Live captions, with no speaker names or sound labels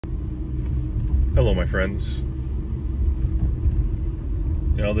Hello, my friends.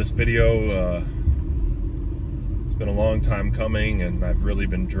 You know, this video, it's been a long time coming and I've really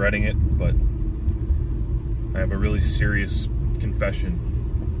been dreading it, but I have a really serious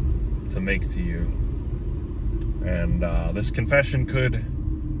confession to make to you. And this confession could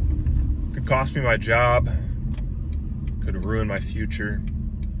cost me my job, could ruin my future,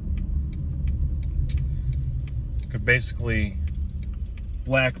 could basically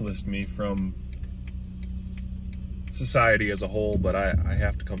blacklist me from society as a whole, but I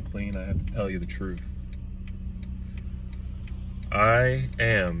have to come clean. I have to tell you the truth. I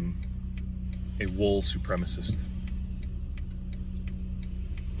am a wool supremacist.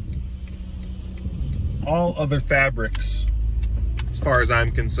 All other fabrics, as far as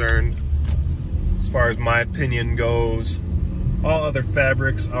I'm concerned, as far as my opinion goes, all other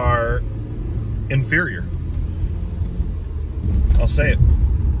fabrics are inferior. I'll say it.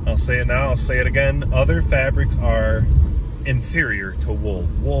 I'll say it now, I'll say it again. Other fabrics are inferior to wool.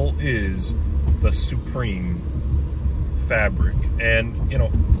 Wool is the supreme fabric. And, you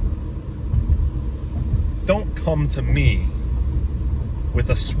know, don't come to me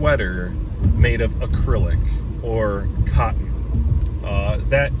with a sweater made of acrylic or cotton.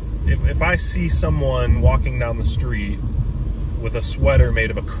 If I see someone walking down the street with a sweater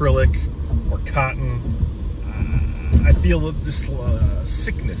made of acrylic or cotton, I feel this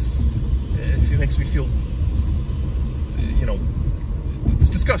sickness. It makes me feel, you know, it's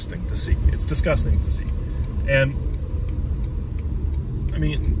disgusting to see. It's disgusting to see. And, I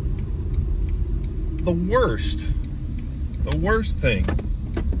mean, the worst thing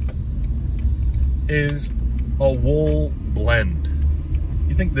is a wool blend.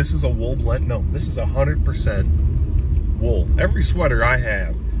 You think this is a wool blend? No, this is 100% wool. Every sweater I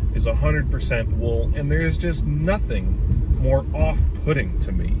have is 100% wool, and there's just nothing more off-putting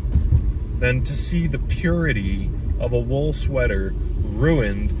to me than to see the purity of a wool sweater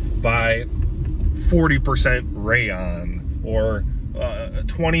ruined by 40% rayon or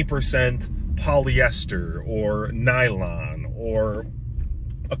 20% polyester or nylon or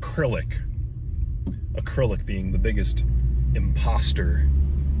acrylic. Acrylic being the biggest imposter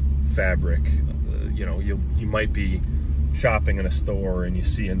fabric. You know, you might be shopping in a store and you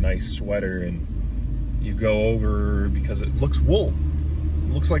see a nice sweater and you go over because it looks wool.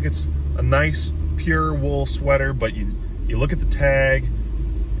 It looks like it's a nice pure wool sweater, but you look at the tag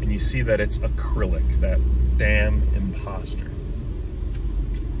and you see that it's acrylic, that damn imposter.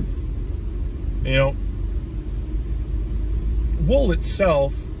 You know, wool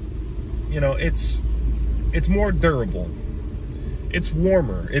itself, you know, it's more durable. It's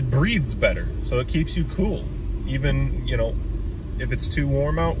warmer. It breathes better, so it keeps you cool. Even, you know, if it's too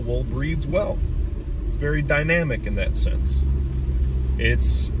warm out, wool breathes well. It's very dynamic in that sense.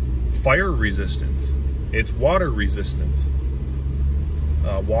 It's fire resistant. It's water resistant.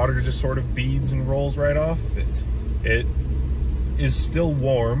 Water just sort of beads and rolls right off of it. It is still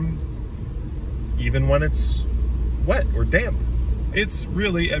warm even when it's wet or damp. It's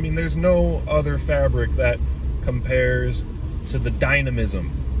really, I mean, there's no other fabric that compares to the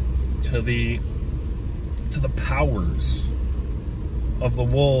dynamism, to the powers of the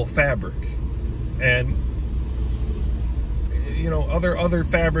wool fabric. And, you know, other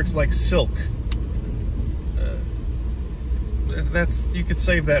fabrics like silk, you could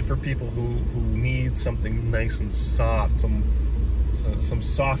save that for people who need something nice and soft, some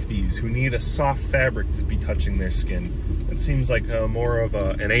softies who need a soft fabric to be touching their skin. It seems like more of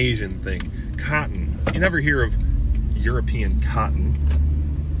an Asian thing. Cotton, you never hear of European cotton,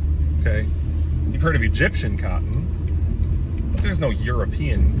 okay? You've heard of Egyptian cotton, but there's no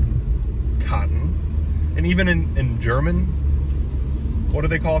European cotton. And even in German, what do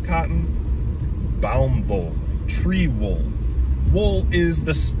they call cotton? Baumwoll, tree wool. Wool is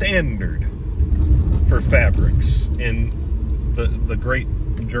the standard for fabrics in the great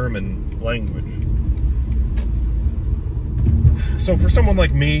German language. So for someone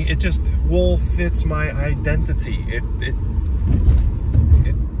like me, wool fits my identity. It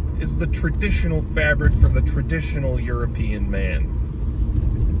is the traditional fabric for the traditional European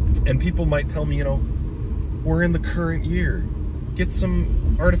man. And people might tell me, you know, we're in the current year. Get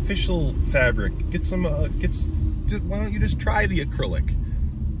some artificial fabric. Get some, why don't you just try the acrylic?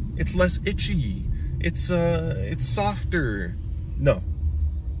 It's less itchy. It's softer. No.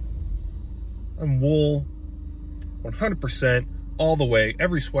 I'm wool 100% all the way.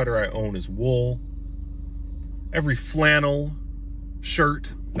 Every sweater I own is wool. Every flannel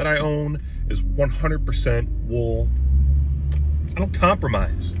shirt that I own is 100% wool. I don't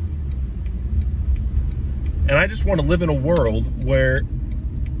compromise. And I just want to live in a world where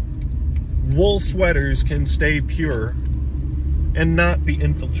wool sweaters can stay pure and not be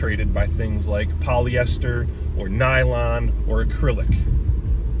infiltrated by things like polyester or nylon or acrylic.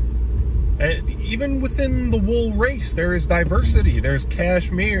 And even within the wool race, there is diversity. There's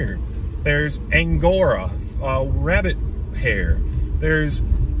cashmere, there's Angora, rabbit hair, there's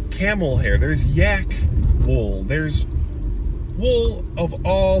camel hair, there's yak wool, there's wool of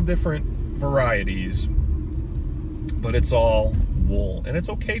all different varieties, but it's all wool. And it's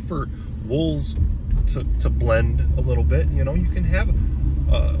okay for wools to blend a little bit. You know, you can have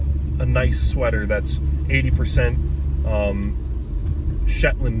a nice sweater that's 80%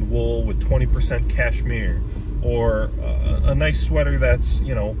 Shetland wool with 20% cashmere, or a nice sweater that's,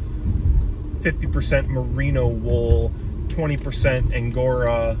 you know, 50% merino wool, 20%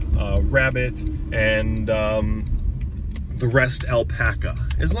 Angora, rabbit, and the rest alpaca.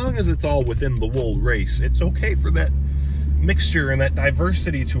 As long as it's all within the wool race, it's okay for that mixture and that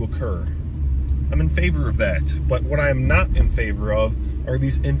diversity to occur. I'm in favor of that. But what I am not in favor of are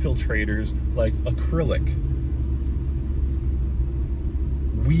these infiltrators like acrylic,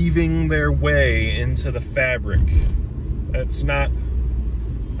 weaving their way into the fabric. It's not,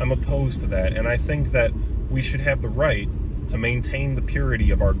 I'm opposed to that. And I think that we should have the right to maintain the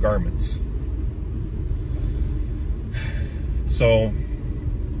purity of our garments. So,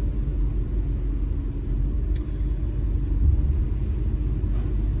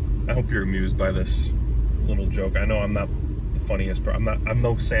 I hope you're amused by this little joke. I know I'm not the funniest, but I'm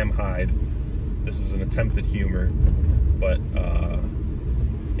no Sam Hyde. This is an attempt at humor, but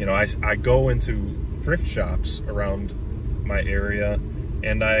you know, I go into thrift shops around my area,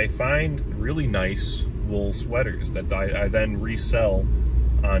 and I find really nice wool sweaters that I then resell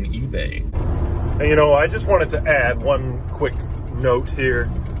on eBay. And, you know, I just wanted to add one quick note here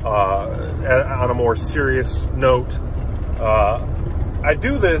on a more serious note. I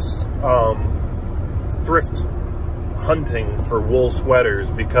do this thrift hunting for wool sweaters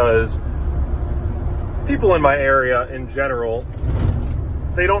because people in my area in general,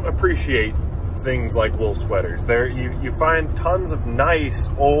 they don't appreciate things like wool sweaters. You find tons of nice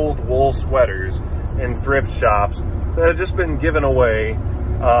old wool sweaters in thrift shops that have just been given away,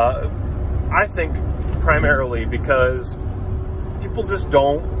 I think primarily because people just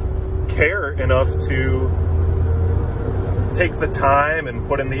don't care enough to take the time and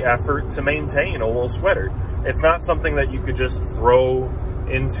put in the effort to maintain a wool sweater. It's not something that you could just throw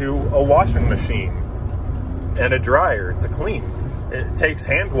into a washing machine and a dryer to clean. It takes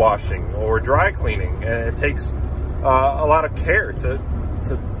hand washing or dry cleaning, and it takes a lot of care to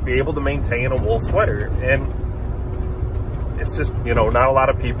be able to maintain a wool sweater. And it's just, you know, not a lot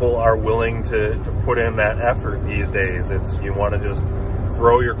of people are willing to put in that effort these days. It's, you want to just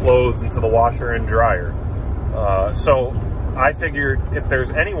throw your clothes into the washer and dryer. So I figured if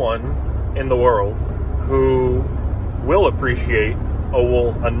there's anyone in the world who will appreciate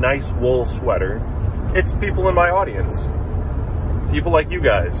a nice wool sweater, it's people in my audience. People like you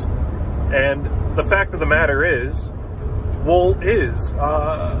guys. And the fact of the matter is, wool is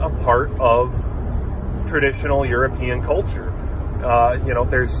a part of traditional European culture. You know,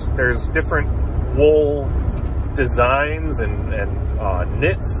 there's different wool designs and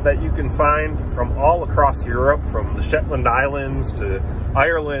knits that you can find from all across Europe, from the Shetland Islands to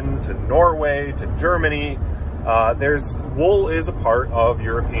Ireland to Norway to Germany. Wool is a part of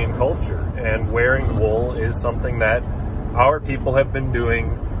European culture, and wearing wool is something that our people have been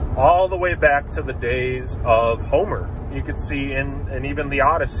doing all the way back to the days of Homer. You could see in even the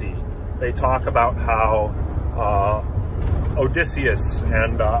Odyssey, they talk about how Odysseus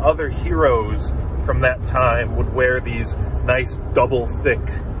and other heroes from that time would wear these nice double thick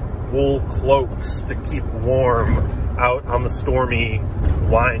wool cloaks to keep warm out on the stormy,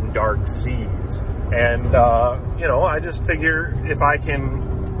 wine dark seas. And you know, I just figure if I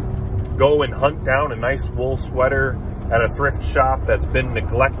can go and hunt down a nice wool sweater at a thrift shop that's been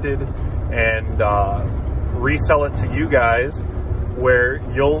neglected and resell it to you guys, where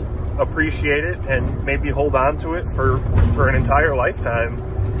you'll appreciate it and maybe hold on to it for an entire lifetime,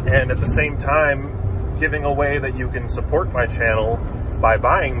 and at the same time giving away that you can support my channel by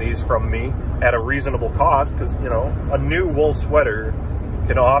buying these from me at a reasonable cost, because, you know, a new wool sweater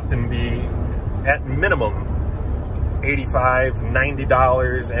can often be at minimum $85,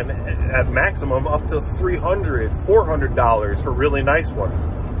 $90, and at maximum up to $300, $400 for really nice ones.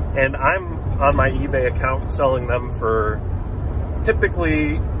 And I'm on my eBay account selling them for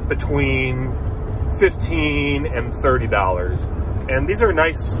typically between $15 and $30. And these are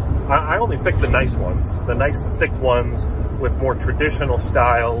nice. I only pick the nice ones, the nice thick ones with more traditional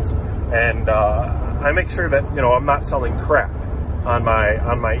styles. And I make sure that, you know, I'm not selling crap. on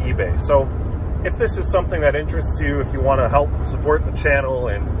my eBay. So if this is something that interests you, if you want to help support the channel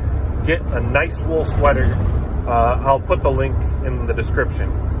and get a nice wool sweater, I'll put the link in the description.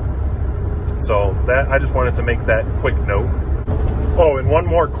 So that, I just wanted to make that quick note. Oh, and one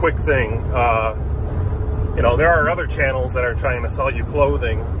more quick thing. You know, there are other channels that are trying to sell you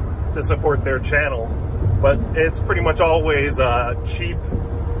clothing to support their channel, but it's pretty much always cheap,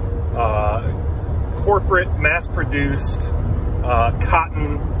 corporate, mass-produced,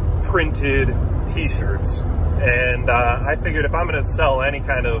 cotton printed t-shirts. And I figured if I'm going to sell any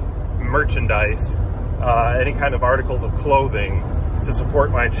kind of merchandise, any kind of articles of clothing to support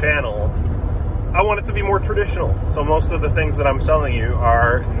my channel, I want it to be more traditional. So most of the things that I'm selling you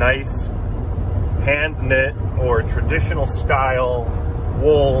are nice, hand-knit or traditional style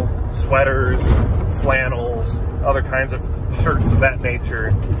wool sweaters, flannels, other kinds of shirts of that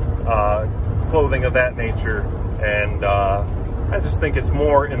nature, clothing of that nature. And I just think it's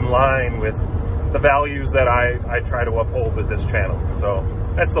more in line with the values that I try to uphold with this channel. So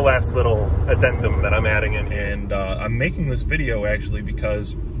that's the last little addendum that I'm adding in. And I'm making this video actually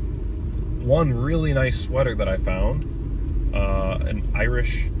because one really nice sweater that I found,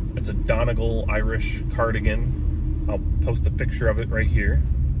 it's a Donegal Irish cardigan. I'll post a picture of it right here.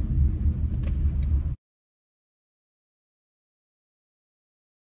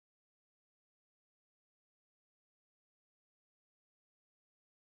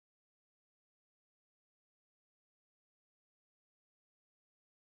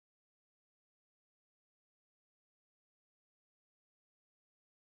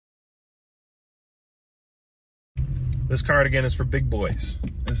 This cardigan is for big boys.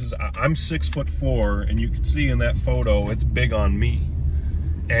 I'm 6'4", and you can see in that photo, it's big on me.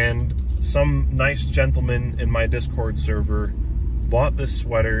 And some nice gentleman in my Discord server bought this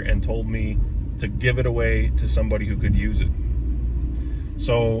sweater and told me to give it away to somebody who could use it.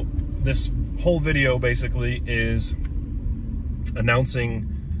 So this whole video basically is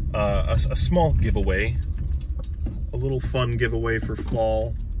announcing a small giveaway, a little fun giveaway for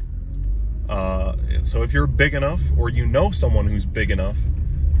fall. So if you're big enough, or you know someone who's big enough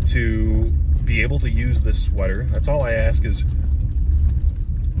to be able to use this sweater, that's all I ask, is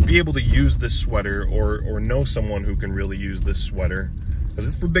be able to use this sweater, or know someone who can really use this sweater, because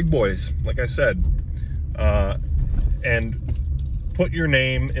it's for big boys, like I said. And put your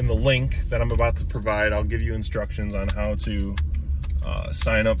name in the link that I'm about to provide. I'll give you instructions on how to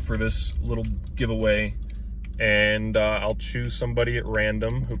sign up for this little giveaway. And I'll choose somebody at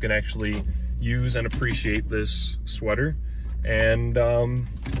random who can actually use and appreciate this sweater. And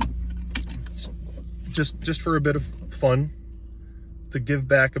just for a bit of fun, to give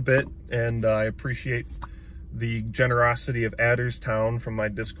back a bit. And I appreciate the generosity of Adderstown from my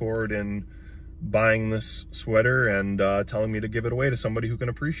Discord in buying this sweater and telling me to give it away to somebody who can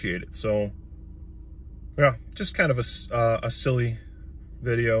appreciate it. So yeah, just kind of a silly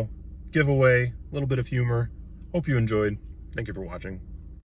video, giveaway, a little bit of humor. Hope you enjoyed. Thank you for watching.